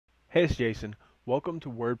Hey, it's Jason. Welcome to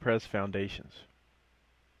WordPress Foundations.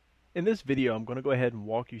 In this video, I'm going to go ahead and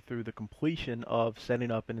walk you through the completion of setting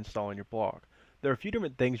up and installing your blog. There are a few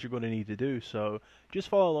different things you're going to need to do, so just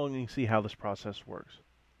follow along and see how this process works.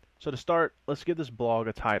 So to start, let's give this blog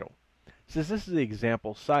a title. Since this is the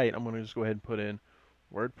example site, I'm going to just go ahead and put in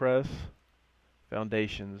WordPress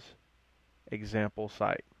Foundations example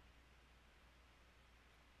site.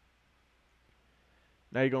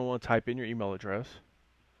 Now you're going to want to type in your email address.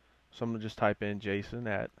 So I'm going to just type in Jason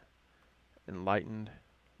at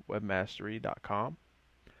enlightenedwebmastery.com.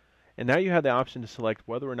 And now you have the option to select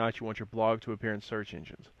whether or not you want your blog to appear in search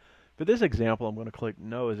engines. For this example, I'm going to click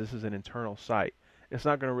no, as this is an internal site. It's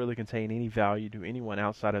not going to really contain any value to anyone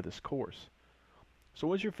outside of this course. So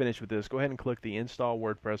once you're finished with this, go ahead and click the Install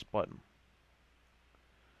WordPress button.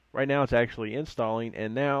 Right now it's actually installing,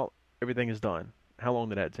 and now everything is done. How long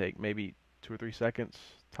did that take? Maybe 2 or 3 seconds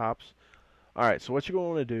tops. Alright, so what you're going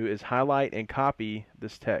to want to do is highlight and copy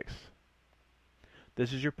this text.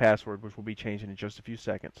 This is your password, which will be changing in just a few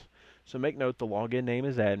seconds. So make note the login name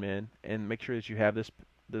is admin, and make sure that you have this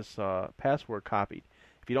password copied.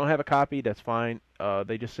 If you don't have a copy, that's fine.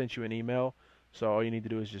 They just sent you an email, so all you need to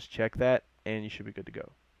do is just check that, and you should be good to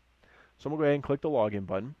go. So I'm going to go ahead and click the login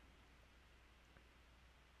button.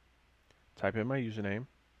 Type in my username,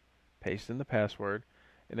 paste in the password,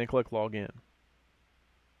 and then click login.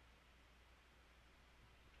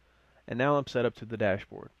 And now I'm set up to the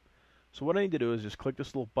dashboard. So what I need to do is just click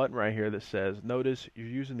this little button right here that says, notice you're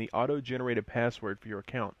using the auto-generated password for your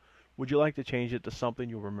account. Would you like to change it to something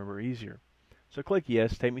you'll remember easier? So click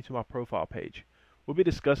yes, take me to my profile page. We'll be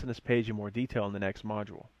discussing this page in more detail in the next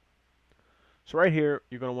module. So right here,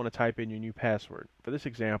 you're going to want to type in your new password. For this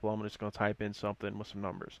example, I'm just going to type in something with some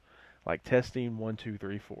numbers, like testing 1 2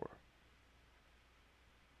 3 4.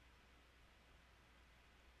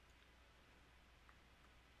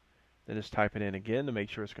 Then just type it in again to make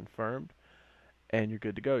sure it's confirmed, and you're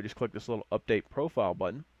good to go. Just click this little update profile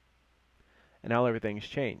button, and now everything's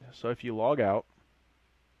changed. So if you log out,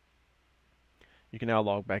 you can now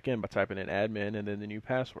log back in by typing in admin and then the new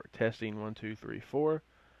password, testing 1 2 3 4,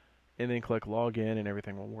 and then click login, and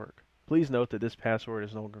everything will work. Please note that this password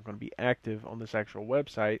is no longer going to be active on this actual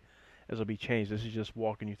website, as it'll be changed. This is just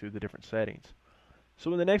walking you through the different settings.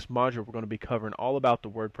 So in the next module, we're going to be covering all about the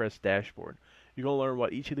WordPress dashboard. You're going to learn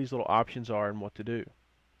what each of these little options are and what to do.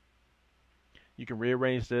 You can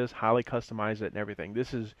rearrange this, highly customize it, and everything.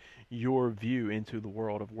 This is your view into the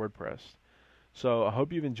world of WordPress. So I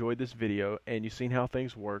hope you've enjoyed this video and you've seen how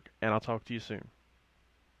things work, and I'll talk to you soon.